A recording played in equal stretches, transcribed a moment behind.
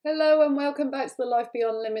Hello and welcome back to the Life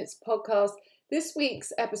Beyond Limits podcast. This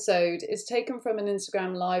week's episode is taken from an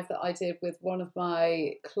Instagram live that I did with one of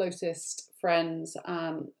my closest friends,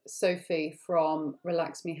 Sophie from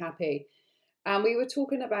Relax Me Happy. And we were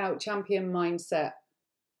talking about champion mindset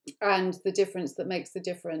and the difference that makes the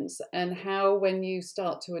difference, and how when you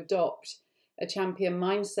start to adopt a champion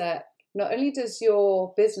mindset, not only does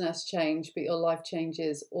your business change, but your life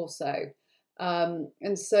changes also.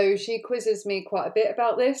 And so she quizzes me quite a bit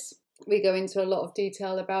about this. We go into a lot of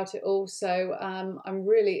detail about it all. So I'm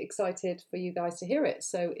really excited for you guys to hear it.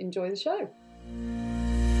 So enjoy the show.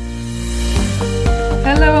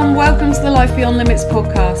 Hello and welcome to the Life Beyond Limits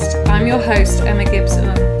podcast. I'm your host, Emma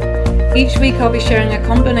Gibson. Each week I'll be sharing a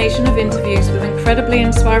combination of interviews with incredibly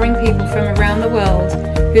inspiring people from around the world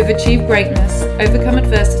who have achieved greatness, overcome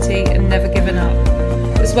adversity and never given up,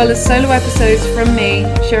 as well as solo episodes from me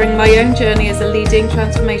sharing my own journey as a leading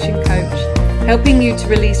transformation coach, helping you to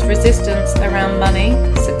release resistance around money,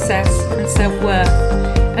 success and self-worth,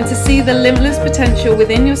 and to see the limitless potential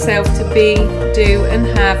within yourself to be, do and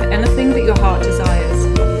have anything that your heart desires.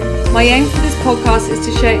 My aim for this podcast is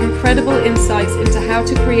to share incredible insights into how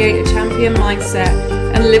to create a champion mindset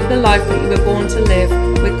and live the life that you were born to live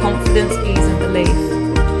with confidence, ease and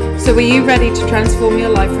belief. So are you ready to transform your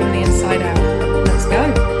life from the inside out? Let's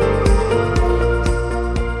go.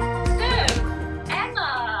 So,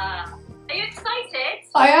 Emma, are you excited?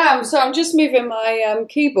 I am. So I'm just moving my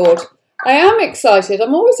keyboard. I am excited.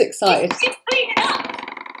 I'm always excited. She's cleaning up.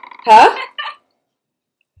 Huh?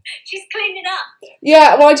 She's cleaning up.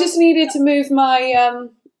 Yeah, well, I just needed to move my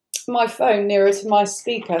my phone nearer to my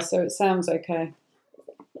speaker so it sounds okay.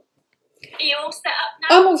 Are you all set up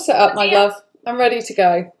now? I'm all set up, my love. I'm ready to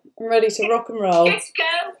go. I'm ready to rock and roll. Good to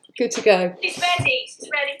go. Good to go. She's ready. She's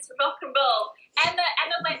ready to rock and roll. Emma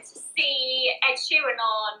went to see Ed Sheeran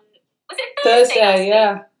on, was it Thursday? Thursday,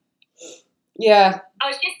 yeah. Yeah. I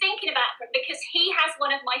was just thinking about him because he has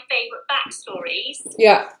one of my favourite backstories.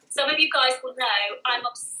 Yeah. Some of you guys will know I'm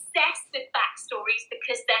obsessed with backstories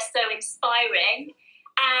because they're so inspiring.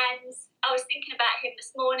 And I was thinking about him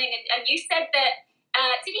this morning, and you said that,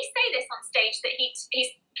 did he say this on stage, that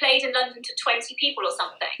he's played in London to 20 people or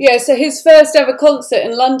something? Yeah, so his first ever concert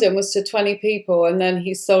in London was to 20 people, and then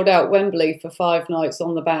he sold out Wembley for 5 nights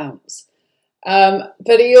on the bounce.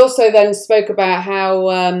 But he also then spoke about how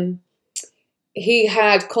he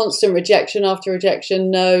had constant rejection after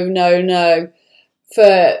rejection, no,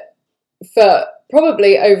 for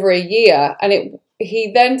probably over a year. And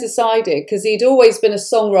he then decided, because he'd always been a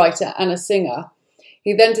songwriter and a singer,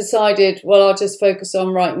 he then decided, well, I'll just focus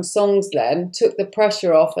on writing songs then, took the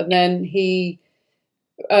pressure off, and then he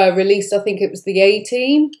released, I think it was the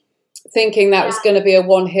A-Team, thinking that was going to be a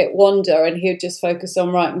one-hit wonder and he'd just focus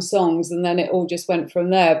on writing songs, and then it all just went from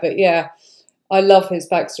there. But yeah, I love his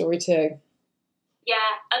backstory too.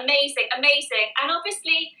 Yeah, amazing. And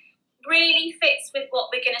obviously really fits with what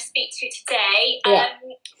we're going to speak to today. Yeah.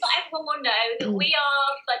 But everyone will know that we are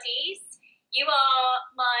buddies. You are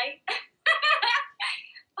my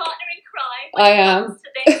partner in crime. I am. To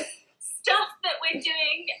this stuff that we're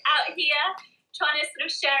doing out here, trying to sort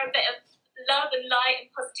of share a bit of love and light and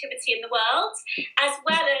positivity in the world, as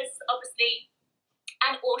well as obviously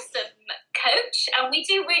an awesome coach. And we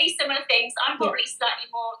do really similar things. I'm probably slightly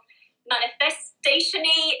more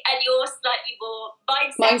manifestation-y and you're slightly more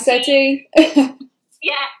mindset-y.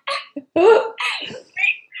 Yeah.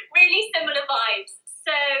 Really similar vibes.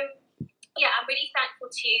 So yeah, I'm really thankful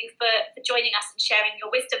to you for joining us and sharing your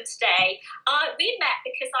wisdom today. We met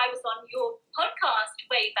because I was on your podcast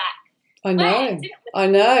way back. I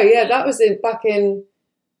know. Yeah, that was back in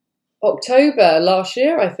October last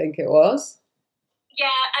year, I think it was.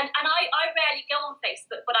 Yeah, and I rarely go on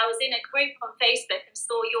Facebook, but I was in a group on Facebook and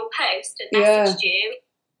saw your post and messaged you,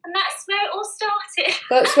 and that's where it all started.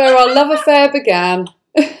 That's where our love affair began.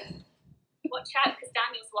 Watch out, because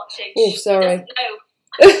Daniel's watching. Oh, sorry.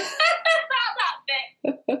 About that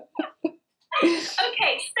bit.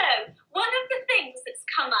 Okay, so one of the things that's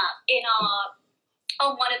come up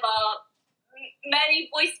on one of our many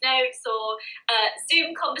voice notes or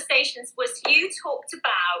Zoom conversations was you talked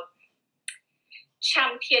about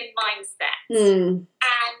champion mindset. And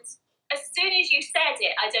as soon as you said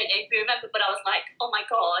it, I don't know if you remember, but I was like, oh my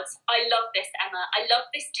God, I love this, Emma. I love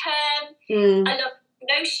this term. I love the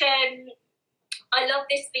notion. I love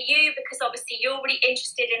this for you because obviously you're really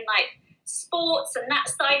interested in like sports and that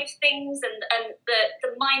side of things, and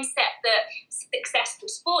the mindset that successful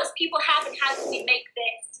sports people have, and how can we make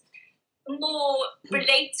this more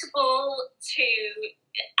relatable to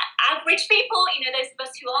average people, you know, those of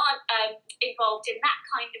us who aren't involved in that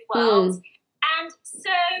kind of world. And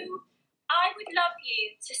so I would love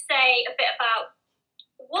you to say a bit about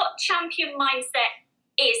what champion mindset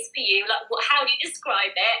is for you? Like, how do you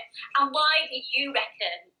describe it, and why do you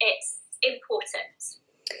reckon it's important?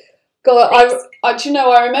 God, do you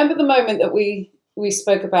know, I remember the moment that we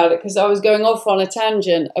spoke about it, because I was going off on a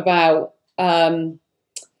tangent about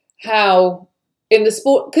how in the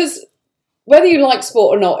sport, because whether you like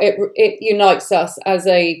sport or not, it unites us as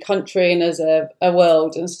a country and as a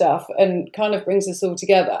world and stuff, and kind of brings us all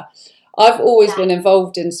together. I've always been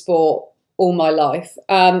involved in sport all my life,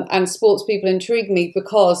 and sports people intrigue me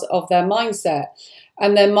because of their mindset,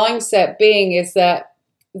 and their mindset being is that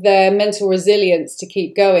their mental resilience to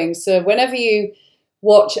keep going. So whenever you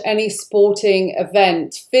watch any sporting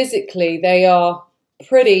event, physically they are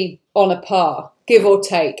pretty on a par, give or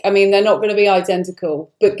take. I mean, they're not going to be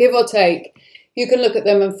identical, but give or take, you can look at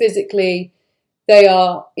them and physically they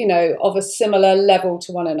are, you know, of a similar level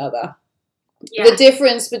to one another. Yeah. The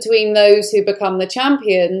difference between those who become the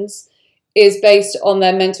champions is based on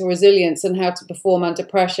their mental resilience and how to perform under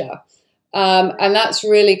pressure. And that's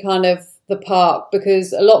really kind of the part,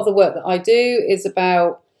 because a lot of the work that I do is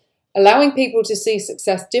about allowing people to see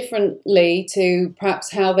success differently to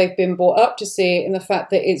perhaps how they've been brought up to see it, in the fact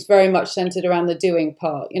that it's very much centered around the doing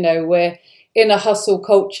part. You know, we're in a hustle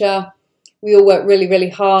culture. We all work really, really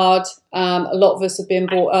hard. A lot of us have been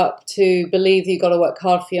brought up to believe that you've got to work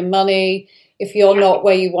hard for your money. If you're not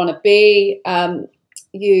where you want to be,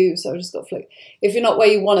 if you're not where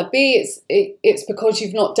you want to be, it's because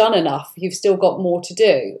you've not done enough. You've still got more to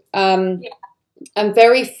do. And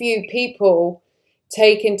very few people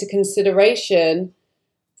take into consideration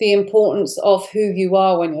the importance of who you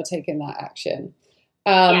are when you're taking that action.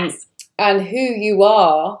 And who you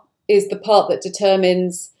are is the part that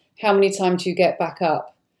determines how many times you get back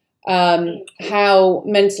up, how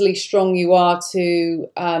mentally strong you are to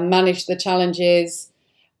manage the challenges,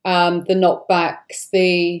 the knockbacks,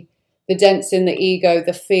 the dents in the ego,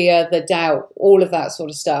 the fear, the doubt, all of that sort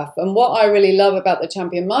of stuff. And what I really love about the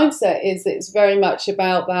champion mindset is that it's very much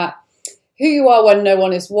about that, who you are when no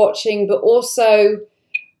one is watching, but also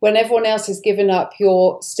when everyone else has given up,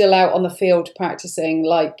 you're still out on the field practicing.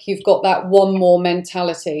 Like, you've got that one more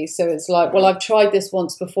mentality. So it's like, well, I've tried this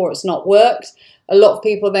once before, it's not worked. A lot of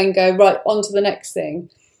people then go, right, on to the next thing.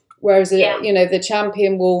 Whereas, the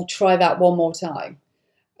champion will try that one more time.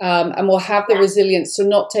 And will have the resilience to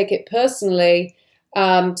not take it personally,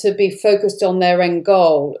 to be focused on their end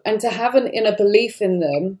goal, and to have an inner belief in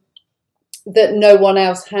them that no one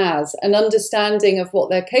else has, an understanding of what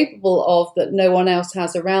they're capable of that no one else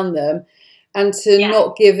has around them, and to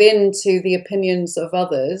not give in to the opinions of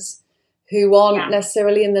others who aren't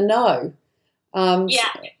necessarily in the know.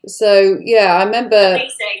 So, I remember...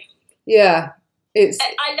 Amazing. Yeah.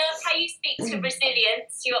 I love how you speak to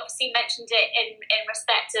resilience. You obviously mentioned it in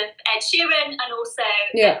respect of Ed Sheeran, and also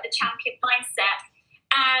the champion mindset.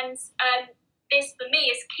 And this, for me,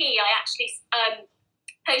 is key. I actually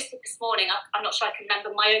posted this morning, I'm not sure I can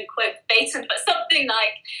remember my own quote verbatim, but something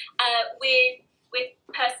like, with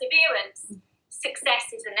perseverance,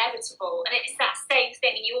 success is inevitable. And it's that same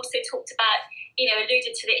thing. And you also talked about,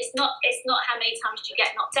 alluded to it, it's not how many times you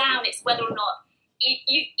get knocked down, it's whether or not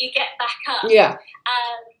you get back up. Love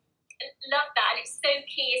that, and it's so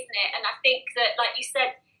key, isn't it? And I think that, like you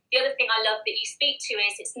said, the other thing I love that you speak to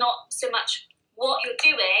is it's not so much what you're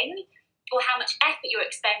doing or how much effort you're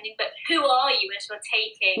expending, but who are you as you're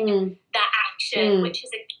taking that action, which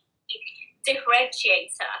is a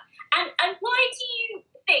differentiator. And why do you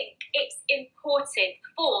think it's important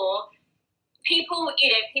for people,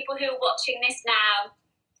 people who are watching this now,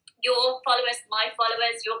 your followers, my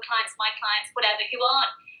followers, your clients, my clients, whatever, who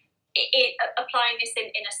aren't applying this in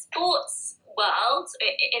a sports world,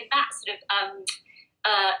 in that sort of,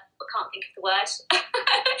 I can't think of the word,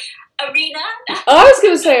 arena? I was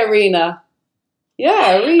going to say arena.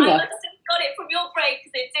 Yeah, arena. I must have got it from your brain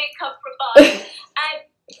because it did come from mine.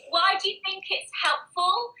 Why do you think it's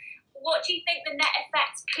helpful? What do you think the net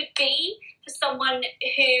effect could be for someone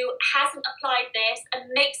who hasn't applied this and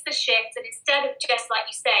makes the shift, and instead of just, like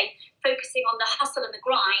you say, focusing on the hustle and the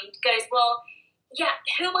grind, goes, well,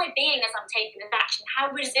 who am I being as I'm taking this action? How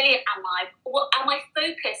resilient am I? What am I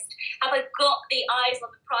focused? Have I got the eyes on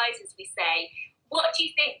the prize, as we say? What do you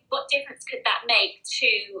think, what difference could that make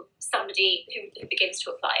to somebody who begins to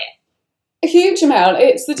apply it? A huge amount.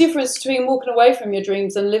 It's the difference between walking away from your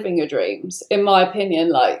dreams and living your dreams, in my opinion.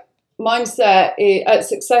 Like, mindset,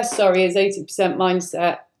 success, is 80%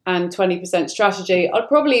 mindset and 20% strategy. I'd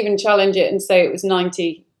probably even challenge it and say it was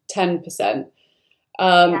 90-10%,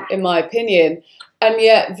 in my opinion. And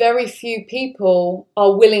yet very few people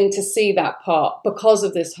are willing to see that part because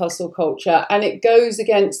of this hustle culture. And it goes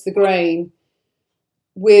against the grain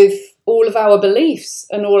with all of our beliefs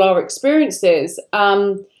and all our experiences.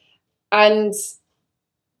 And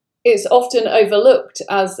it's often overlooked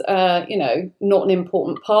as, not an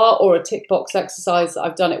important part, or a tick box exercise.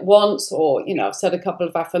 I've done it once, or, I've said a couple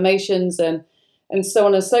of affirmations and so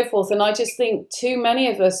on and so forth. And I just think too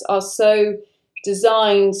many of us are so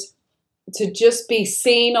designed to just be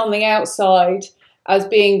seen on the outside as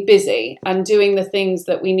being busy and doing the things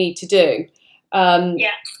that we need to do.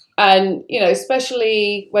 And,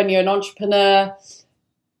 especially when you're an entrepreneur,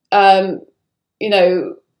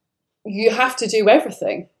 you have to do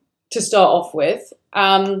everything to start off with.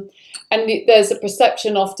 And there's a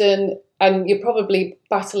perception often, and you're probably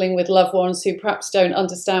battling with loved ones who perhaps don't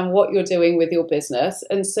understand what you're doing with your business.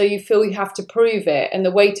 And so you feel you have to prove it. And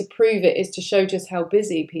the way to prove it is to show just how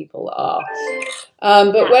busy people are.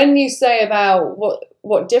 But when you say about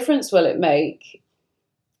what difference will it make?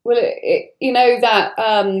 Well,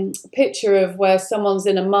 that picture of where someone's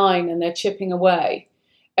in a mine and they're chipping away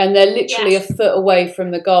and they're literally a foot away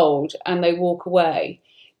from the gold and they walk away.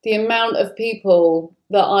 The amount of people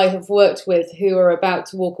that I have worked with who are about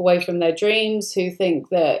to walk away from their dreams, who think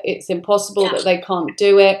that it's impossible, that they can't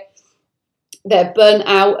do it. They're burnt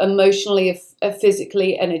out emotionally,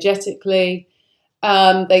 physically, energetically.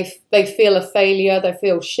 They feel a failure. They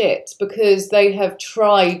feel shit because they have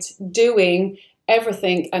tried doing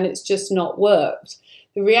everything and it's just not worked.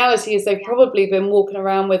 The reality is they've probably been walking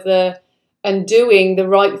around and doing the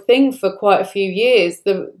right thing for quite a few years.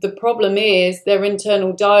 The problem is their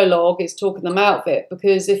internal dialogue is talking them out of it,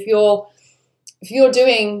 because if you're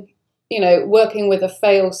doing, working with a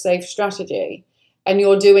fail-safe strategy and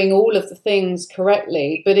you're doing all of the things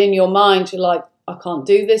correctly, but in your mind you're like, I can't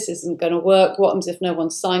do this isn't going to work. What happens if no one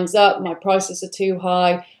signs up? My prices are too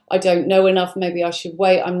high. I don't know enough. Maybe I should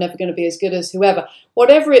wait. I'm never going to be as good as whoever.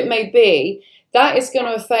 Whatever it may be, that is going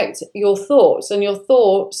to affect your thoughts, and your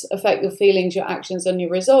thoughts affect your feelings, your actions, and your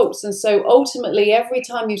results. And so ultimately, every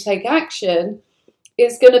time you take action,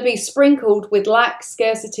 it's going to be sprinkled with lack,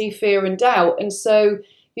 scarcity, fear, and doubt. And so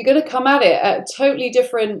you're going to come at it at a totally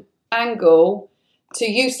different angle to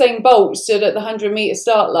Usain Bolt stood at the 100-meter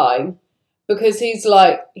start line, because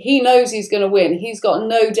he knows he's going to win. He's got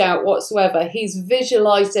no doubt whatsoever. He's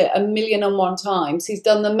visualized it 1,000,001 times. He's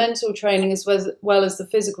done the mental training as well as the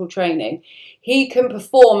physical training. He can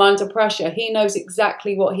perform under pressure. He knows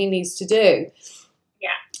exactly what he needs to do. Yeah.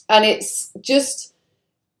 And it's just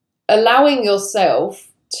allowing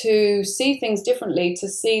yourself to see things differently, to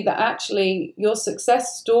see that actually your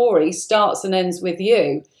success story starts and ends with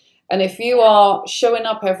you. And if you are showing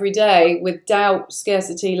up every day with doubt,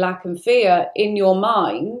 scarcity, lack, and fear in your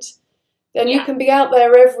mind, then you can be out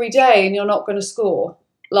there every day and you're not going to score.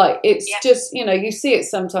 It's just, you see it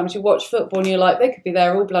sometimes. You watch football and you're like, they could be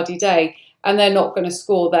there all bloody day and they're not going to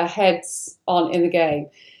score. Their heads aren't in the game.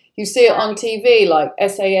 You see it on TV, like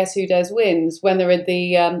SAS Who Dares Wins, when they're at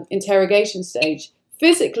the interrogation stage.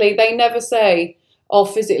 Physically, they never say,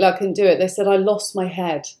 physically I couldn't do it. They said, I lost my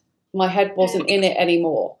head. My head wasn't in it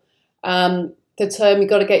anymore. The term, you've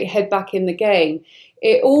got to get your head back in the game.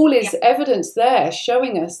 It all is evidence there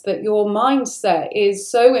showing us that your mindset is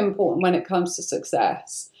so important when it comes to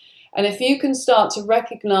success. And if you can start to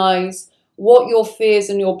recognize what your fears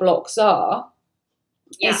and your blocks are,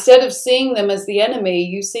 instead of seeing them as the enemy,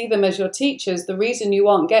 you see them as your teachers. The reason you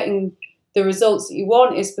aren't getting the results that you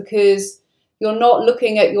want is because you're not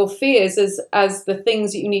looking at your fears as the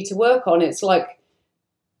things that you need to work on. It's like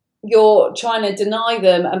you're trying to deny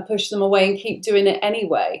them and push them away and keep doing it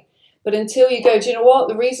anyway. But until you go, do you know what?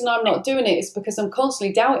 The reason I'm not doing it is because I'm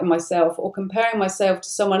constantly doubting myself or comparing myself to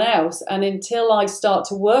someone else. And until I start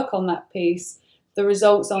to work on that piece, the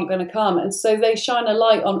results aren't going to come. And so they shine a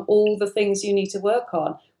light on all the things you need to work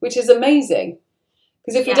on, which is amazing.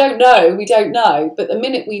 Because if we don't know, we don't know. But the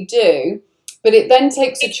minute we do, but it then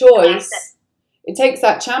takes a choice. It takes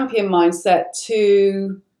that champion mindset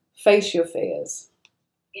to face your fears.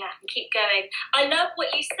 Yeah, and keep going. I love what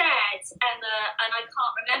you said, Emma, and I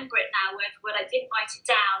can't remember it now when I didn't write it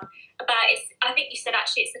down, about I think you said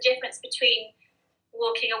actually it's the difference between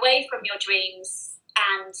walking away from your dreams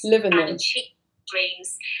and achieving dreams.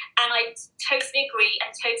 And I totally agree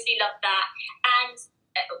and totally love that. And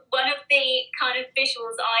one of the kind of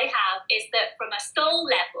visuals I have is that from a soul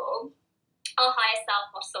level, our higher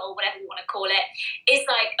self or soul, whatever you want to call it, is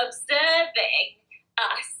like observing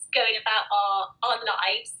us going about our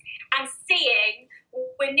lives and seeing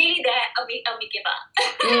we're nearly there and we give up.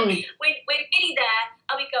 We're nearly there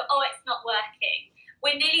and we go, it's not working.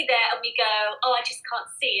 We're nearly there and we go, I just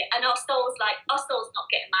can't see it. And our soul's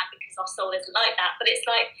not getting mad because our soul isn't like that, but it's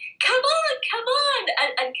like, come on,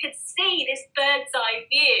 and could see this bird's eye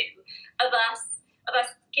view of us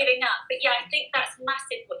giving up. But yeah, I think that's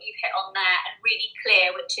massive what you've hit on there, and really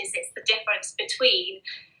clear, which is it's the difference between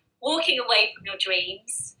walking away from your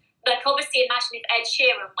dreams. Like, obviously, imagine if Ed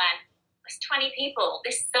Sheeran went, "There's 20 people,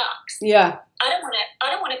 this sucks. Yeah. I don't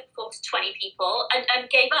want to perform to 20 people," and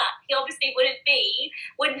gave up. He obviously wouldn't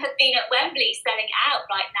have been at Wembley selling it out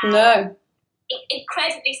right now. No.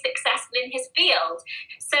 Incredibly successful in his field.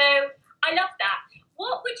 So I love that.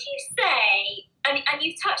 What would you say, and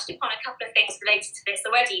you've touched upon a couple of things related to this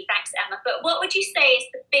already, thanks Emma, but what would you say is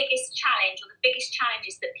the biggest challenge, or the biggest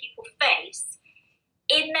challenges that people face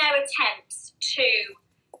in their attempts to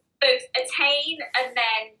both attain and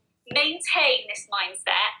then maintain this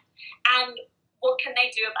mindset, and what can they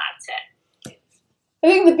do about it? I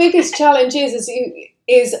think the biggest challenge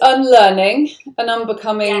is unlearning and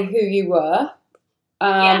unbecoming who you were,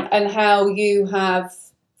 and how you have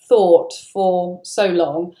thought for so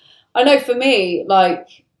long. I know for me, I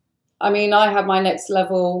had my next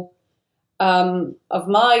level of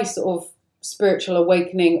my sort of spiritual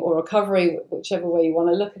awakening or recovery, whichever way you want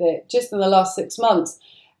to look at it, just in the last 6 months.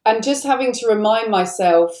 And just having to remind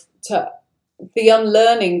myself to the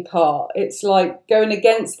unlearning part, it's like going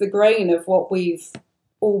against the grain of what we've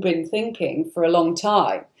all been thinking for a long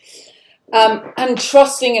time. And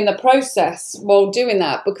trusting in the process while doing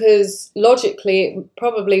that, because logically it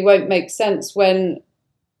probably won't make sense when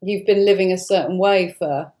you've been living a certain way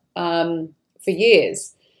for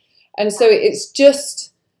years. And so it's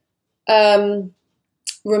just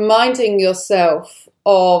reminding yourself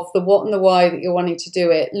of the what and the why that you're wanting to do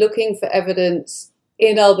it, looking for evidence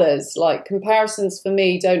in others. Like, comparisons for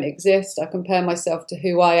me don't exist. I compare myself to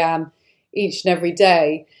who I am each and every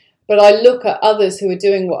day. But I look at others who are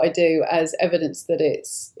doing what I do as evidence that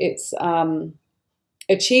it's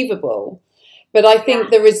achievable. But I think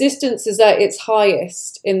the resistance is at its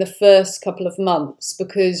highest in the first couple of months,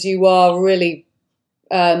 because you are really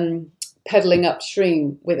pedaling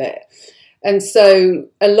upstream with it. And so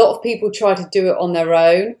a lot of people try to do it on their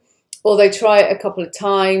own, or they try it a couple of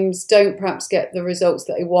times, don't perhaps get the results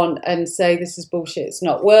that they want, and say this is bullshit, it's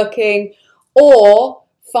not working, or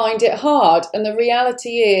find it hard. And the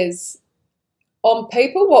reality is, on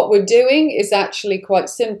paper, what we're doing is actually quite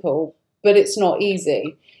simple, but it's not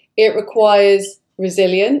easy. It requires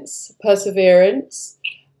resilience, perseverance,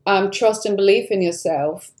 trust and belief in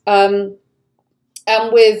yourself, and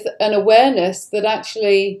with an awareness that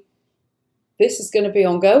actually this is going to be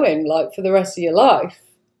ongoing, like for the rest of your life.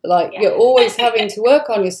 Like, you're always having to work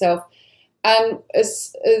on yourself. And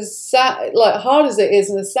as sad, like hard as it is,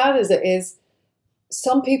 and as sad as it is,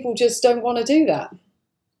 some people just don't want to do that.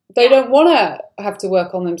 They don't want to have to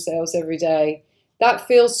work on themselves every day. That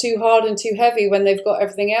feels too hard and too heavy when they've got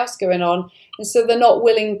everything else going on, and so they're not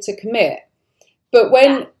willing to commit. But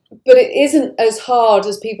it isn't as hard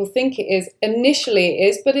as people think it is. Initially it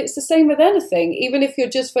is, but it's the same with anything. Even if you're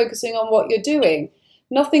just focusing on what you're doing,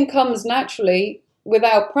 nothing comes naturally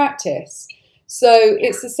without practice. So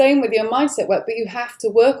it's the same with your mindset work, but you have to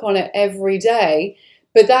work on it every day.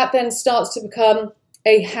 But that then starts to become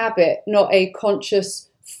a habit, not a conscious,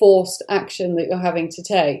 forced action that you're having to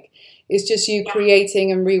take. It's just you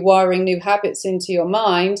creating and rewiring new habits into your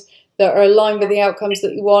mind that are aligned with the outcomes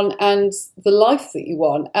that you want and the life that you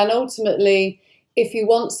want. And ultimately, if you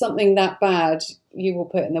want something that bad, you will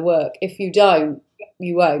put in the work. If you don't,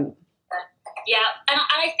 you won't. Yeah, and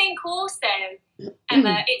I think also,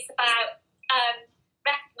 Emma, it's about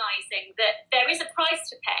recognising that there is a price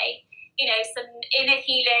to pay. You know, some inner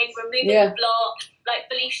healing, removing the block, like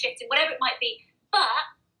belief shifting, whatever it might be. But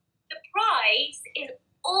the prize is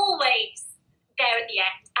always there at the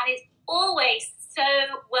end, and it's always so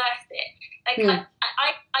worth it. Like,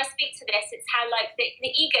 I speak to this, it's how, like, the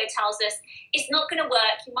ego tells us it's not going to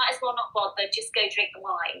work, you might as well not bother, just go drink the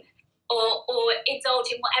wine, or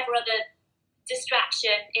indulge in whatever other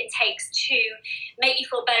distraction it takes to make you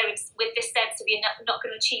feel better with this sense of you're not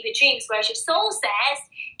going to achieve your dreams. Whereas your soul says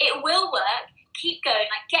it will work, keep going,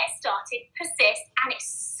 like, get started, persist, and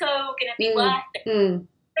it's so going to be worth it.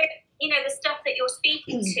 So, you know, the stuff that you're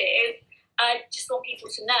speaking to, I just want people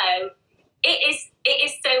to know it is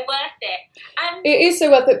so worth it. It is so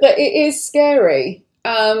worth it, but it is scary.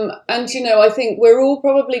 And, you know, I think we're all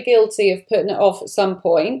probably guilty of putting it off at some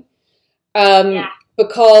point.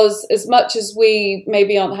 Because as much as we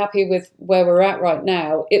maybe aren't happy with where we're at right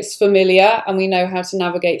now, it's familiar and we know how to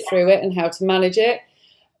navigate through it and how to manage it.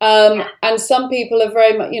 And some people are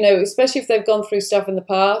very much, you know, especially if they've gone through stuff in the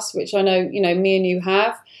past, which I know, you know, me and you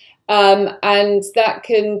have, and that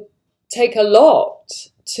can take a lot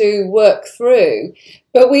to work through.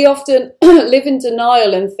 But we often live in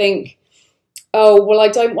denial and think, oh, well, I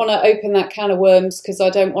don't want to open that can of worms because I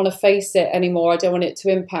don't want to face it anymore. I don't want it to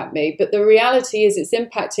impact me. But the reality is it's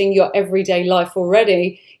impacting your everyday life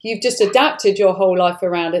already. You've just adapted your whole life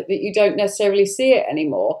around it that you don't necessarily see it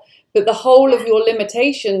anymore. But the whole of your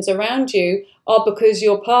limitations around you are because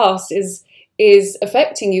your past is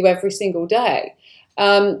affecting you every single day.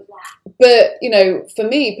 But, you know, for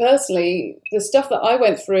me personally, the stuff that I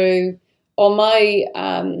went through on my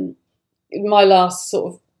last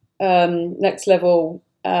sort of next level,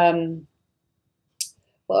 well,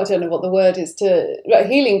 I don't know what the word is,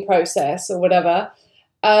 healing process or whatever,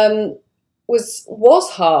 was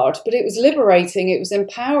hard, but it was liberating, it was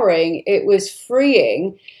empowering, it was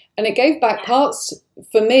freeing, and it gave back parts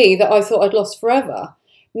for me that I thought I'd lost forever.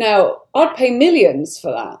 Now, I'd pay millions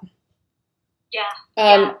for that.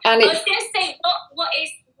 And I was going to say, what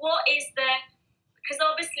is the, because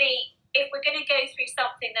obviously if we're going to go through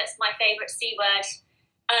something that's my favourite C word,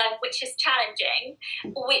 which is challenging,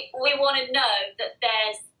 we want to know that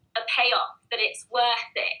there's a payoff, that it's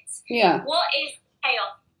worth it. Yeah. What is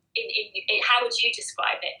payoff in how would you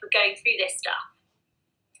describe it for going through this stuff?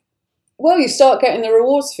 Well, you start getting the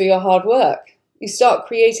rewards for your hard work. You start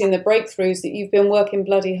creating the breakthroughs that you've been working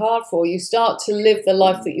bloody hard for. You start to live the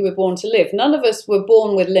life that you were born to live. None of us were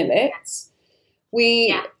born with limits.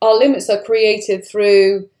 Our limits are created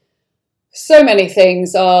through so many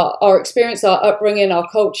things: our experience, our upbringing, our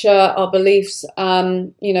culture, our beliefs,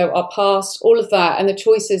 our past, all of that, and the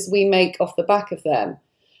choices we make off the back of them.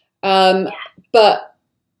 But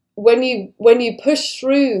when you push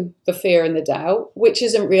through the fear and the doubt, which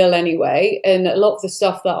isn't real anyway, and a lot of the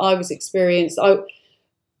stuff that I was experienced, I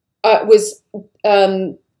was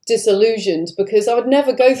disillusioned because I would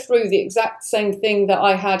never go through the exact same thing that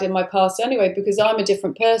I had in my past anyway, because I'm a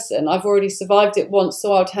different person. I've already survived it once,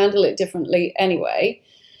 so I'd handle it differently anyway.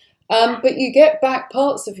 But you get back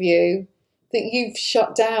parts of you that you've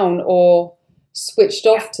shut down or switched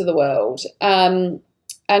off to the world.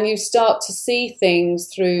 And you start to see things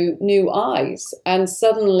through new eyes, and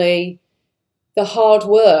suddenly the hard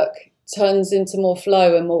work turns into more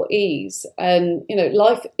flow and more ease. And, you know,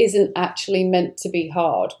 life isn't actually meant to be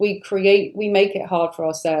hard. We make it hard for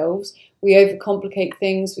ourselves. We overcomplicate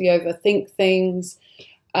things, we overthink things,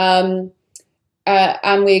 and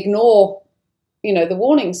we ignore, you know, the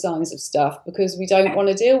warning signs of stuff because we don't want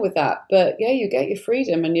to deal with that. But yeah, you get your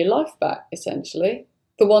freedom and your life back, essentially,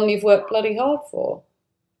 the one you've worked bloody hard for.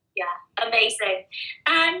 Yeah, amazing.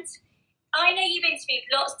 And I know you've interviewed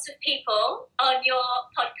lots of people on your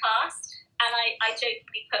podcast, and I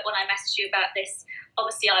jokingly put when I messaged you about this,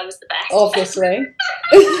 obviously I was the best. Obviously.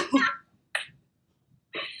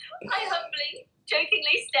 I humbly,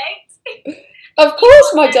 jokingly state. Of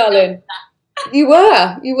course, my darling. You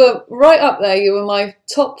were right up there. You were my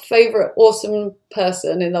top favourite awesome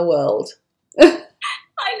person in the world. I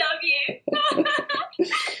love you.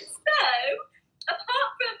 So,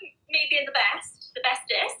 apart from me being the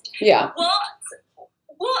bestest, yeah.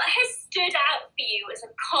 What has stood out for you as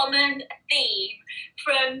a common theme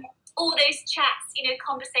from all those chats, you know,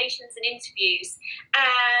 conversations and interviews,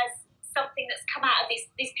 as something that's come out of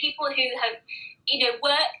these people who have, you know,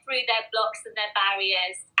 worked through their blocks and their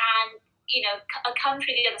barriers and, you know, come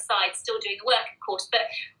through the other side, still doing the work, of course, but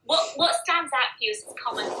what stands out for you as a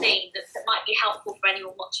common theme that might be helpful for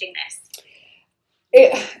anyone watching this?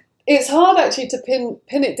 It's hard actually to pin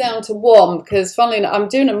it down to one, because funnily enough, I'm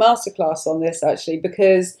doing a masterclass on this actually,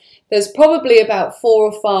 because there's probably about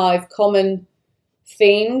 4 or 5 common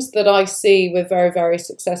themes that I see with very, very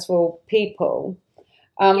successful people.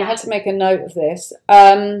 I had to make a note of this.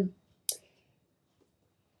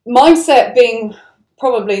 Mindset being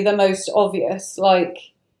probably the most obvious, like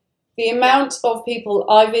the amount of people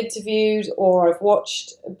I've interviewed or I've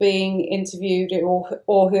watched being interviewed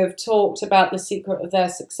or who have talked about the secret of their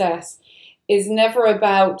success is never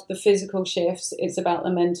about the physical shifts, it's about the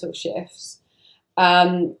mental shifts.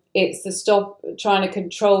 It's the stop trying to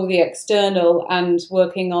control the external and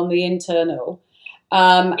working on the internal.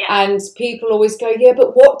 And people always go, yeah,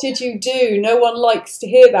 but what did you do? No one likes to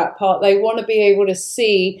hear that part. They want to be able to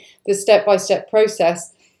see the step-by-step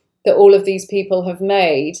process that all of these people have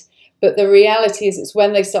made. But the reality is it's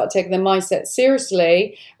when they start taking their mindset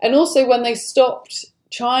seriously, and also when they stopped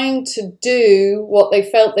trying to do what they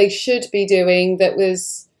felt they should be doing that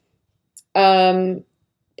was part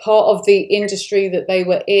of the industry that they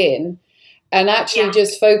were in, and actually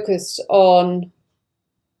just focused on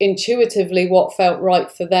intuitively what felt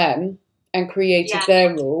right for them and created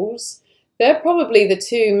their rules. They're probably the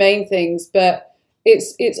 2 main things, but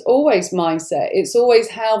it's always mindset. It's always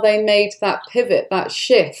how they made that pivot, that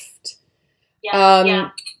shift. Because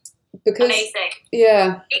amazing.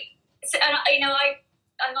 Yeah. So,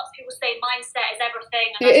 and lots of people say mindset is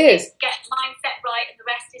everything, and it is. Get mindset right, and the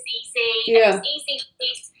rest is easy. Yeah. And it's easy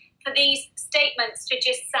for these statements to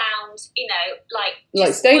just sound,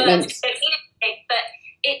 like statements. But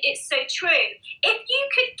it's so true. If you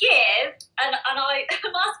could give, and I'm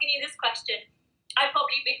asking you this question. I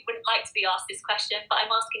probably wouldn't like to be asked this question, but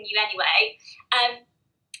I'm asking you anyway.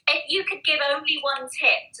 If you could give only one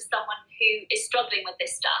tip to someone who is struggling with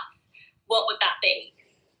this stuff, what would that be?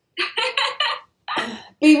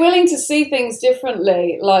 Be willing to see things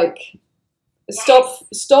differently. Like,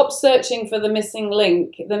 stop searching for the missing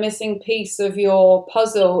link, the missing piece of your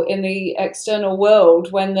puzzle in the external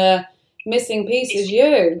world, when the missing piece is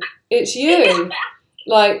you. It's you.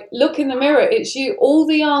 Like, look in the mirror. It's you. All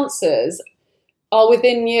the answers are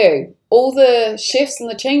within you. All the shifts and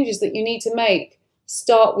the changes that you need to make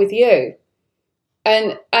start with you.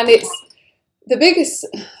 And it's the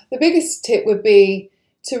biggest tip would be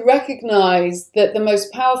to recognize that the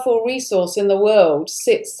most powerful resource in the world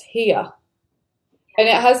sits here. And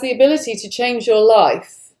it has the ability to change your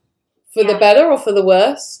life for the better or for the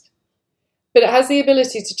worse. But it has the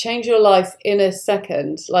ability to change your life in a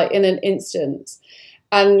second, like in an instant.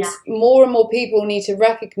 And more and more people need to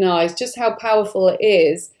recognize just how powerful it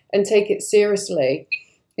is and take it seriously,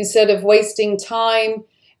 instead of wasting time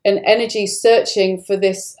and energy searching for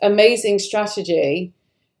this amazing strategy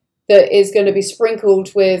that is going to be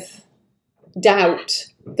sprinkled with doubt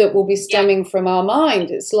that will be stemming from our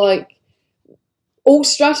mind. It's like, all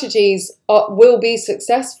strategies will be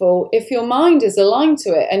successful if your mind is aligned to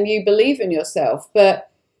it and you believe in yourself.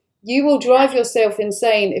 But you will drive yourself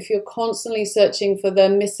insane if you're constantly searching for the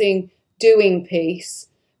missing doing piece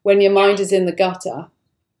when your mind is in the gutter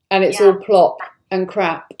and it's all plop and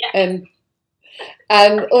crap and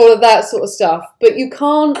all of that sort of stuff. But you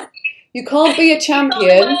can't be a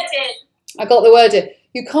champion. I got the word in.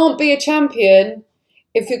 You can't be a champion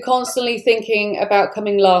if you're constantly thinking about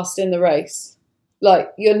coming last in the race.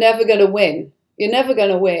 Like, you're never going to win. You're never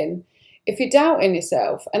going to win if you doubt in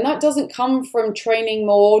yourself. And that doesn't come from training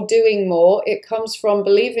more, doing more. It comes from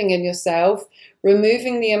believing in yourself,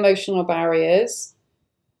 removing the emotional barriers,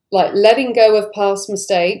 like letting go of past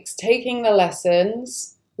mistakes, taking the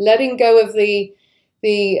lessons, letting go of the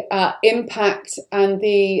impact and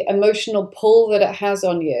the emotional pull that it has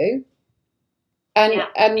on you,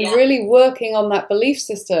 and really working on that belief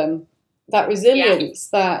system, that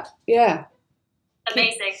resilience,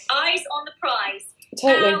 Amazing. Eyes on the prize.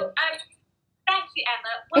 Totally. Now, thank you,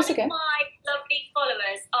 Emma. One of my lovely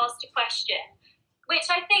followers asked a question, which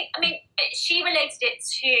I think, she related it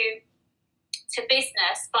to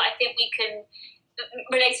business, but I think we can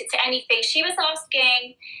relate it to anything. She was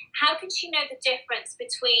asking, how can she know the difference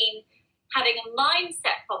between having a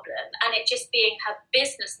mindset problem and it just being her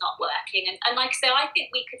business not working? And like I say, I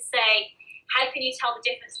think we could say, how can you tell the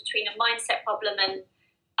difference between a mindset problem and,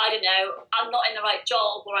 I don't know, I'm not in the right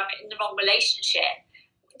job or I'm in the wrong relationship?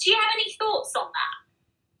 Do you have any thoughts on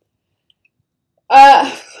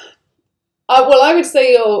that? Well, I would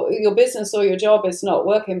say your business or your job is not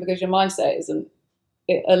working because your mindset isn't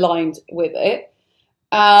aligned with it.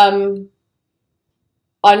 I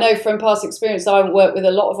know from past experience, I work with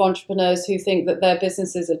a lot of entrepreneurs who think that their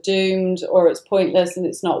businesses are doomed or it's pointless and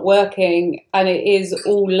it's not working. And it is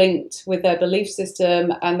all linked with their belief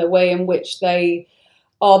system and the way in which they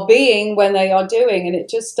are being when they are doing. And it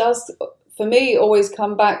just does, for me, always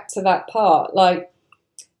come back to that part. Like,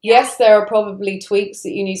 yes, there are probably tweaks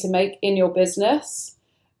that you need to make in your business.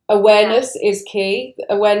 Awareness is key.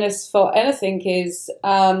 Awareness for anything is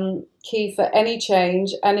key for any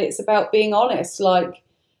change. And it's about being honest. Like,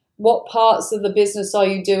 what parts of the business are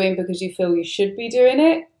you doing because you feel you should be doing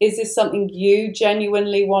it? Is this something you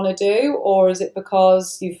genuinely want to do? Or is it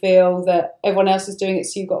because you feel that everyone else is doing it,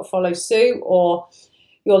 so you've got to follow suit? Or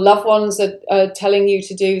your loved ones are telling you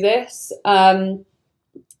to do this?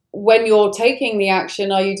 When you're taking the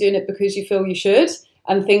action, are you doing it because you feel you should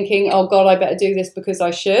and thinking, oh God, I better do this because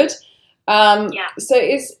I should? So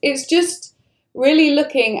it's just really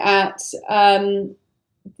looking at the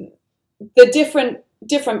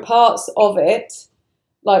different parts of it,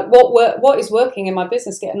 like what is working in my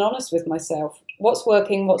business, getting honest with myself. What's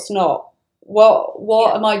working, what's not?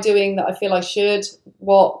 What am I doing that I feel I should?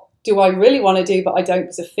 What do I really want to do but I don't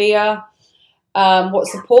because of fear? What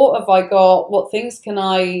support have I got? What things can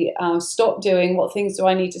I stop doing? What things do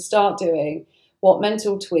I need to start doing? What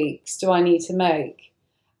mental tweaks do I need to make?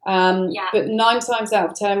 But 9 times out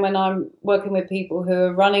of 10, when I'm working with people who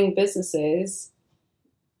are running businesses,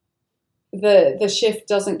 the shift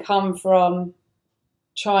doesn't come from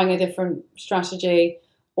trying a different strategy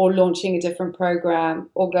or launching a different program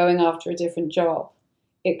or going after a different job.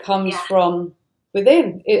 it comes from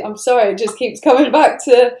within. I'm sorry, it just keeps coming back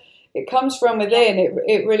to, it comes from within.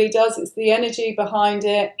 It really does. It's the energy behind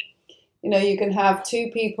it. You know, you can have two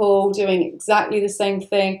people doing exactly the same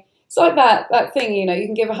thing. It's like that thing, you know, you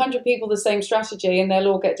can give 100 people the same strategy and they'll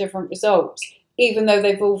all get different results, even though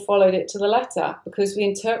they've all followed it to the letter, because we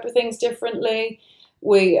interpret things differently.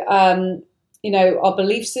 We, you know, our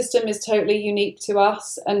belief system is totally unique to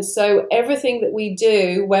us. And so everything that we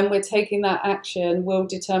do when we're taking that action will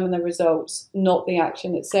determine the results, not the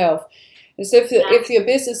action itself. And so if your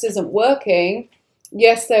business isn't working,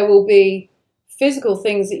 yes, there will be physical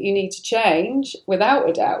things that you need to change, without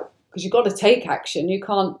a doubt, because you've got to take action. You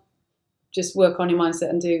can't just work on your mindset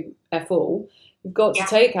and do F all. You've got to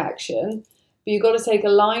take action, but you've got to take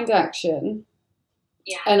aligned action,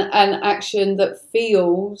 and action that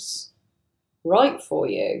feels right for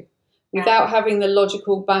you, without having the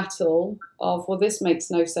logical battle of, well, this makes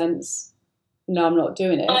no sense, no, I'm not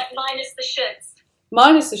doing it. Minus the shoulds.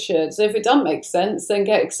 Minus the shoulds. So if it doesn't make sense, then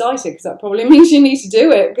get excited, because that probably means you need to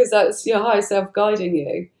do it, because that's your higher self guiding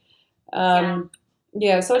you. So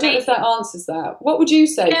I don't know if that answers that. What would you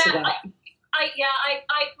say to that? I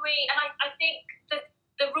agree, and I think that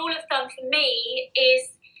the rule of thumb for me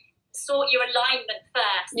is sort your alignment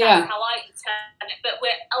first. That's how I determine it. But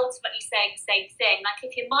we're ultimately saying the same thing. Like,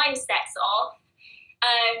 if your mindset's off,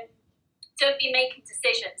 don't be making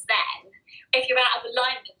decisions then. If you're out of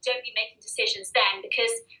alignment, don't be making decisions then,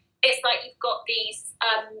 because it's like you've got these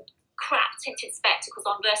crap tinted spectacles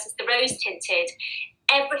on versus the rose tinted.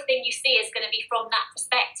 Everything you see is going to be from that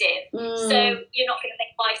perspective. So you're not going to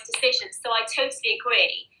make wise decisions. So I totally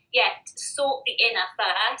agree. Yeah, sort the inner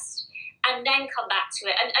first, and then come back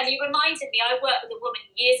to it. And you reminded me, I worked with a woman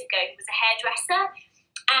years ago who was a hairdresser,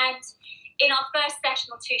 and in our first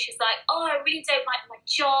session or two, she was like, oh, I really don't like my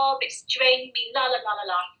job, it's draining me, la, la, la,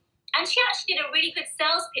 la, la. And she actually did a really good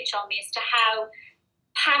sales pitch on me as to how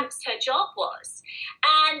pants her job was.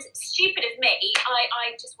 And stupid of me,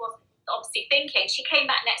 I just wasn't obviously thinking. She came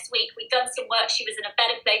back next week, we'd done some work, she was in a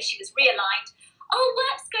better place, she was realigned. Oh,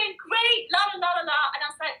 work's going great, la, la, la, la, la. And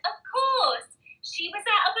I was like, of course. She was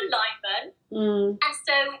out of alignment, and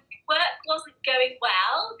so work wasn't going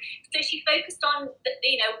well. So she focused on,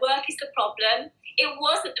 work is the problem. It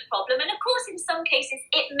wasn't the problem. And of course, in some cases,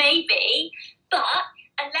 it may be, but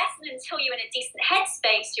unless and until you're in a decent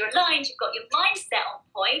headspace, you're aligned, you've got your mindset on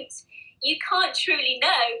point, you can't truly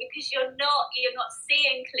know, because you're not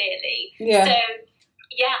seeing clearly. So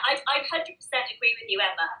I 100% agree with you,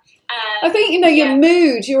 Emma. I think, your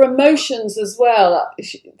mood, your emotions as well,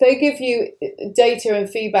 they give you data and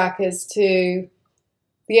feedback as to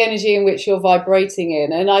the energy in which you're vibrating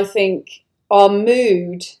in. And I think our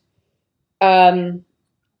mood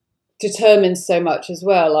determines so much as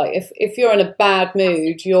well. Like if you're in a bad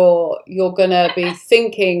mood, you're going to be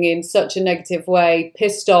thinking in such a negative way,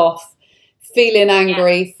 pissed off, feeling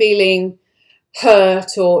angry, feeling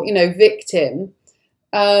hurt, or, victim.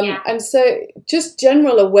 And so just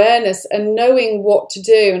general awareness and knowing what to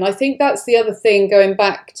do. And I think that's the other thing, going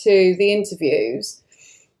back to the interviews,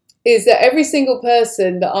 is that every single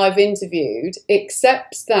person that I've interviewed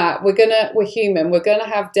accepts that we're human. We're going to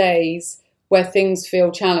have days where things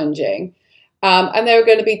feel challenging. And there are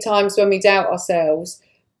going to be times when we doubt ourselves.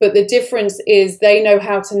 But the difference is they know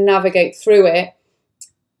how to navigate through it.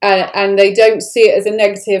 And they don't see it as a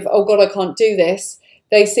negative, oh God, I can't do this.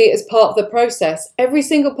 They see it as part of the process. Every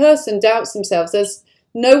single person doubts themselves. There's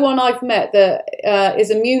no one I've met that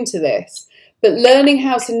is immune to this. But learning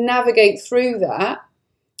how to navigate through that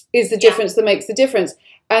is the difference that makes the difference.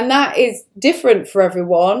 And that is different for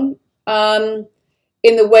everyone in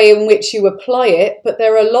the way in which you apply it. But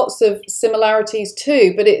there are lots of similarities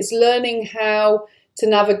too. But it's learning how to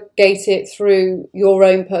navigate it through your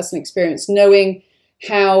own personal experience, knowing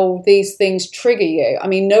how these things trigger you. I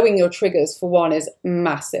mean, knowing your triggers, for one, is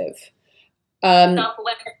massive.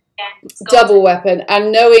 Double weapon.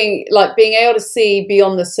 And knowing, like, being able to see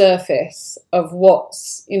beyond the surface of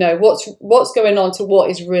what's going on to what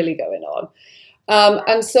is really going on.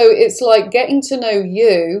 And so it's like getting to know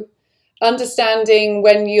you, understanding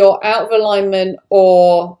when you're out of alignment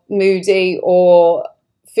or moody or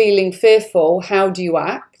feeling fearful, how do you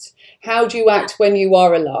act? How do you act when you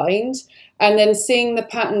are aligned? And then seeing the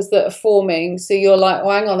patterns that are forming. So you're like, oh,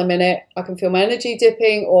 hang on a minute, I can feel my energy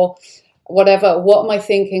dipping, or whatever. What am I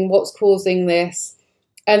thinking? What's causing this?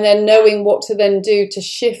 And then knowing what to then do to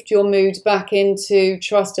shift your mood back into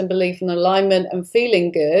trust and belief and alignment and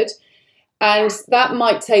feeling good. And that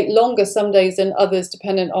might take longer some days than others,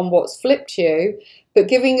 dependent on what's flipped you. But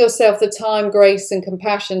giving yourself the time, grace and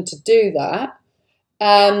compassion to do that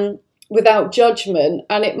without judgment,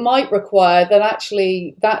 and it might require that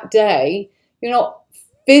actually that day you're not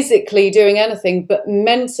physically doing anything, but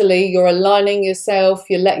mentally you're aligning yourself,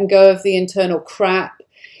 you're letting go of the internal crap,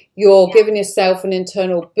 you're giving yourself an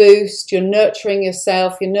internal boost, you're nurturing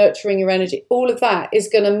yourself, you're nurturing your energy. All of that is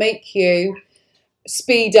going to make you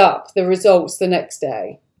speed up the results the next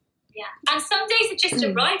day. Yeah, and some days are just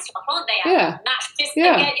a write-off, aren't they? Yeah. And that's just,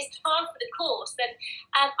 again, it's part of the course. And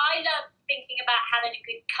I love thinking about having a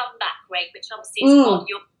good comeback rate, which obviously is what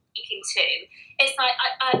you're speaking to. It's like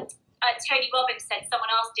Tony Robbins said, someone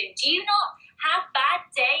asked him, do you not have bad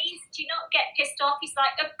days? Do you not get pissed off? He's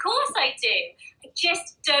like, of course I do. I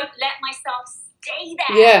just don't let myself stay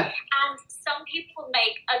there. Yeah. And some people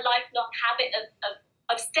make a lifelong habit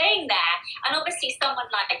of staying there. And obviously someone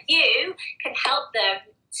like you can help them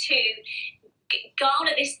to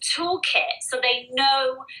garner this toolkit, so they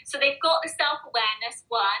know, so they've got the self-awareness,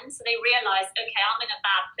 one, so they realise, okay, I'm in a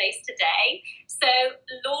bad place today. So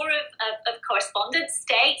law of correspondence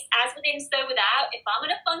states, as within, so without. If I'm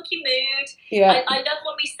in a funky mood, I love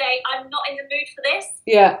when we say, I'm not in the mood for this.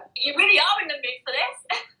 Yeah. You really are in the mood for this.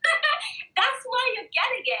 That's why you're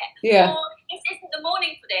getting it. Yeah. Or this isn't the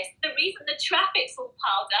morning for this. The reason the traffic's all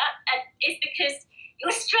piled up is because you're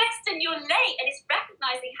stressed and you're late, and it's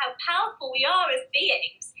recognising how powerful we are as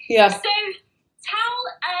beings. Yeah. So tell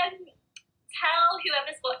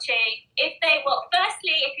whoever's watching,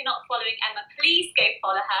 firstly, if you're not following Emma, please go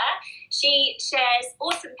follow her. She shares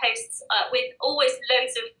awesome posts with always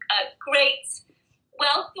loads of great,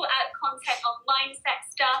 well thought out content on mindset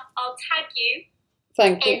stuff. I'll tag you.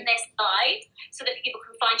 Thank you. In this slide, so that people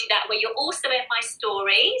can find you that way. You're also in my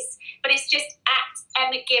stories, but it's just at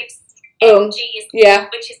Emma Gibbs. Which is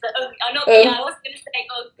the I'm not. I wasn't going to say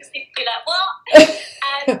because people be like what,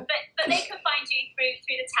 but they can find you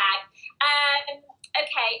through the tag.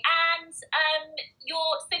 Okay, and so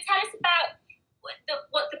tell us about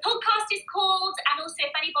what the podcast is called, and also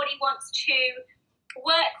if anybody wants to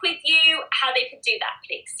work with you, how they can do that,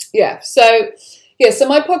 please. So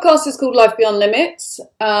my podcast is called Life Beyond Limits,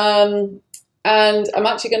 and I'm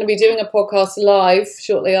actually going to be doing a podcast live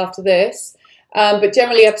shortly after this. But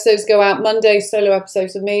generally episodes go out Monday, solo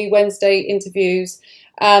episodes of me, Wednesday interviews.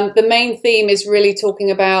 The main theme is really talking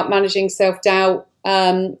about managing self-doubt,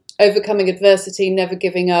 overcoming adversity, never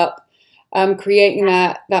giving up, creating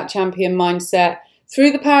that champion mindset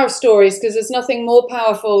through the power of stories, because there's nothing more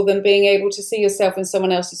powerful than being able to see yourself in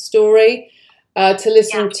someone else's story, to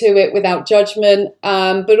listen to it without judgment,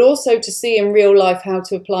 but also to see in real life how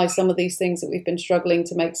to apply some of these things that we've been struggling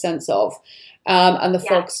to make sense of. And the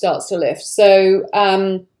fog starts to lift. So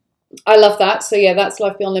I love that. So that's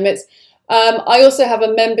Life Beyond Limits. I also have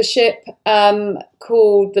a membership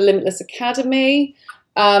called the Limitless Academy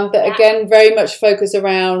that again very much focus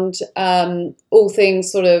around all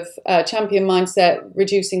things sort of champion mindset,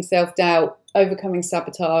 reducing self-doubt, overcoming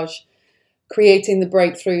sabotage, creating the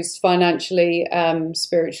breakthroughs financially,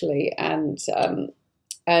 spiritually, and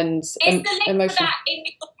emotionally. For that in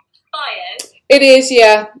your bio? It is,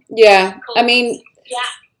 yeah. Cool. I mean,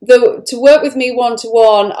 to work with me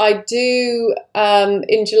one-to-one, I do,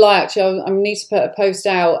 in July, actually, I need to put a post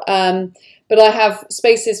out, but I have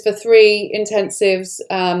spaces for 3 intensives,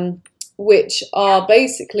 which are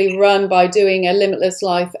basically run by doing a Limitless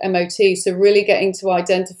Life MOT, so really getting to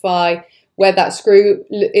identify where that screw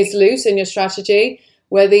is loose in your strategy,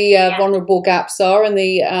 where the vulnerable gaps are and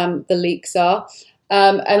the leaks are,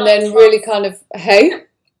 and then really kind of,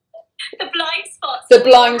 the blind spots. The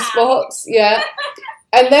blind spots, yeah.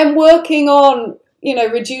 And then working on,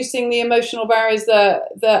 reducing the emotional barriers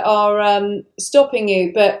that are stopping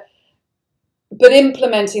you, but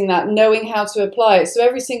implementing that, knowing how to apply it. So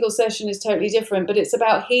every single session is totally different, but it's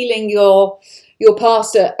about healing your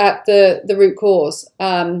past at the root cause,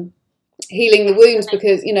 healing the wounds,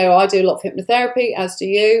 because, I do a lot of hypnotherapy, as do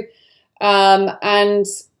you, and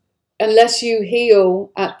unless you heal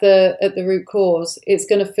at the root cause, it's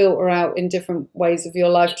going to filter out in different ways of your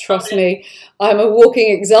life. Trust me, I'm a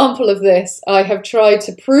walking example of this. I have tried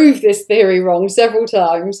to prove this theory wrong several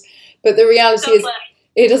times, but the reality is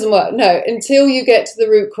it doesn't work. No, until you get to the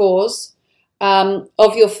root cause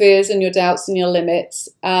of your fears and your doubts and your limits,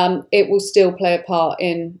 it will still play a part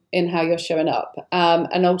in how you're showing up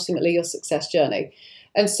and ultimately your success journey.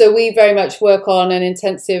 And so we very much work on an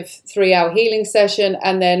intensive 3-hour healing session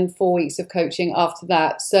and then 4 weeks of coaching after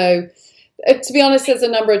that. So to be honest, there's a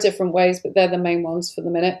number of different ways, but they're the main ones for the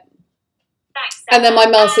minute. Thanks. And then my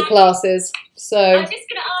master classes. So I'm just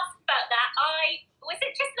going to ask about that. Was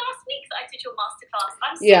it just last week that I did your masterclass?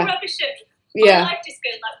 I'm so rubbish at my life just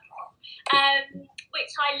goes like,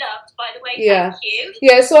 which I loved, by the way. Thank you.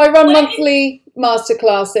 Yeah, so I run monthly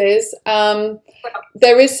masterclasses.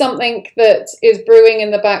 There is something that is brewing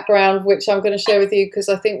in the background, which I'm going to share with you because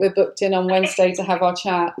I think we're booked in on Wednesday to have our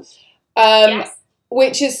chat. Yes.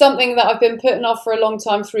 Which is something that I've been putting off for a long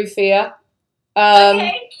time through fear.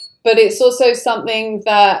 Okay. But it's also something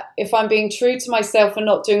that if I'm being true to myself and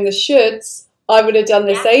not doing the shoulds, I would have done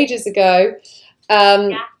this ages ago.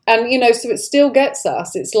 And, you know, so it still gets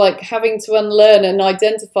us. It's like having to unlearn and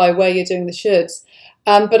identify where you're doing the shoulds.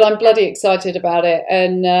 But I'm bloody excited about it.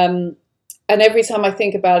 And every time I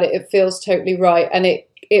think about it, it feels totally right. And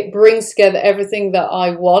it brings together everything that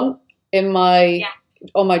I want in my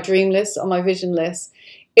on my dream list, on my vision list,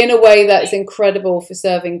 in a way that is incredible for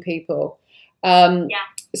serving people.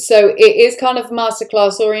 So it is kind of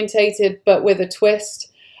masterclass orientated, but with a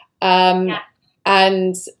twist,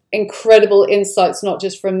 and incredible insights, not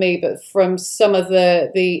just from me, but from some of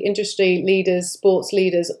the industry leaders, sports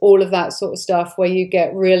leaders, all of that sort of stuff, where you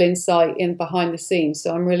get real insight in behind the scenes.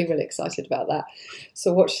 So I'm really, really excited about that.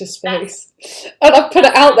 So watch this space. And I've put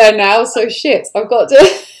it out there now, so shit, I've got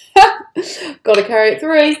to carry it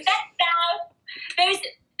through. There's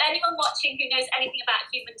anyone watching who knows anything about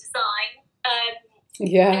human design, Emma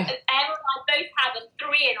and I both have a 3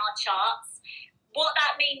 in our charts. What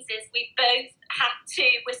that means is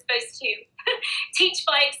we're supposed to teach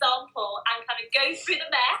by example and kind of go through the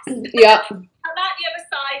mess. Yeah. Come out the other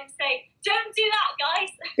side and say, don't do that, guys.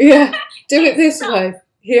 Yeah, do it this way.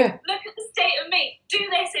 Yeah. Look at the state of me. Do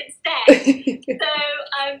this instead. So,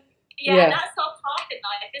 that's our path in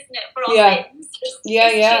life, isn't it, for our sins?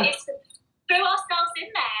 It's to throw ourselves in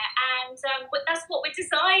there, and that's what we're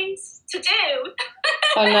designed to do.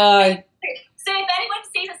 I know. So if anyone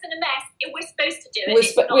sees us in a mess, we're supposed to do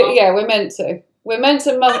it. We're meant to. We're meant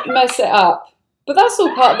to mess it up. But that's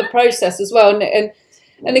all part of the process as well.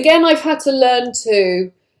 And again, I've had to learn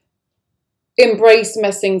to embrace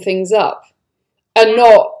messing things up and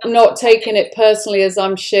not taking it personally as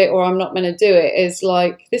I'm shit or I'm not going to do it. It's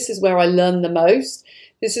like, this is where I learn the most.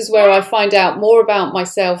 This is where I find out more about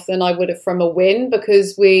myself than I would have from a win,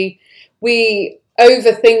 because we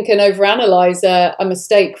overthink and overanalyze a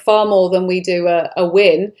mistake far more than we do a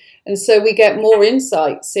win. And so we get more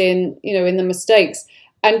insights in the mistakes,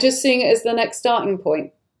 and just seeing it as the next starting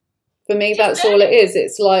point. For me, that's all it is.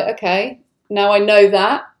 It's like, okay, now I know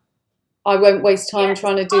that. I won't waste time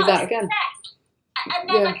trying to do that again. And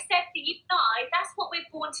then, like I said, for you and I, that's what we're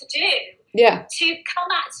born to do. Yeah. To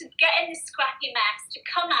get in this scrappy mess, to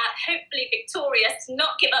come out hopefully victorious, to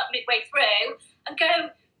not give up midway through, and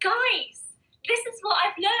go, guys, this is what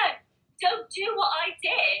I've learned. Don't do what I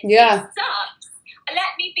did. Yeah. It sucks. And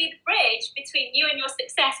let me be the bridge between you and your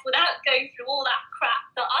success without going through all that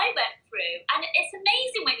crap that I went through. And it's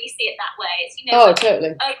amazing when you see it that way. It's,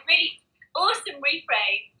 totally. A really awesome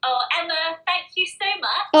reframe. Oh, Emma, thank you so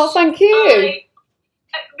much. Oh, thank you.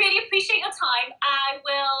 I really appreciate your time. I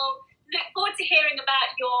will look forward to hearing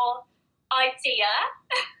about your idea.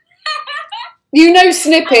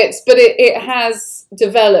 Snippets, but it has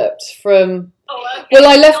developed from... Oh, okay. Well,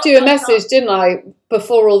 I left you a message, didn't I,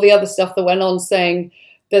 before all the other stuff that went on, saying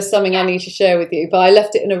there's something I need to share with you, but I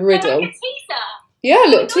left it in a riddle. Like a teaser. Yeah, a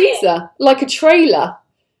little teaser, like a trailer.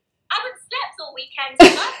 I haven't slept all weekend,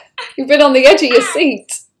 Emma. You've been on the edge of your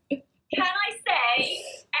seat. Can I say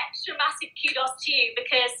extra massive kudos to you,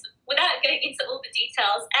 because without going into all the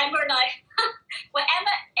details, Emma and I,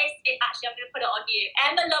 actually I'm going to put it on you.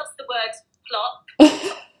 Emma loves the word plop.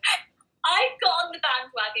 I've got on the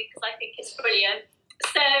bandwagon because I think it's brilliant.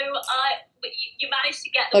 So you managed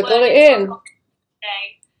to get the word. I got it in.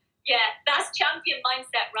 Today. Yeah, that's champion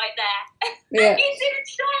mindset right there. Yeah. You didn't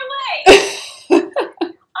shy away.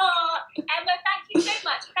 Emma, thank you so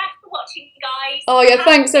much. Thanks for watching, guys. Oh yeah,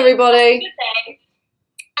 thanks everybody. Good day.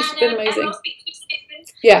 It's been amazing. I'll speak to you soon.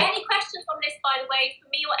 Yeah. Any questions on this, by the way, for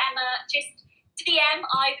me or Emma, just DM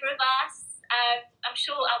either of us. I'm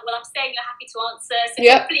sure, I'm saying you're happy to answer, so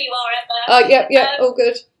hopefully you are, Emma. All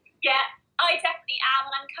good. Yeah, I definitely am,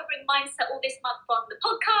 and I'm covering mindset all this month on the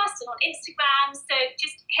podcast and on Instagram, so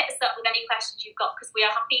just hit us up with any questions you've got, because we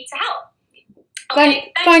are happy to help.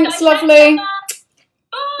 Okay, thanks, guys. lovely.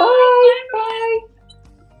 Bye. Bye.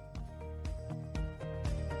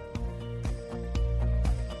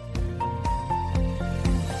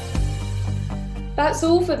 That's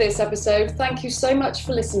all for this episode. Thank you so much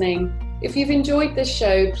for listening. If you've enjoyed this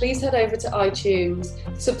show, please head over to iTunes,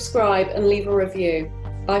 subscribe and leave a review.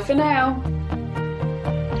 Bye for now.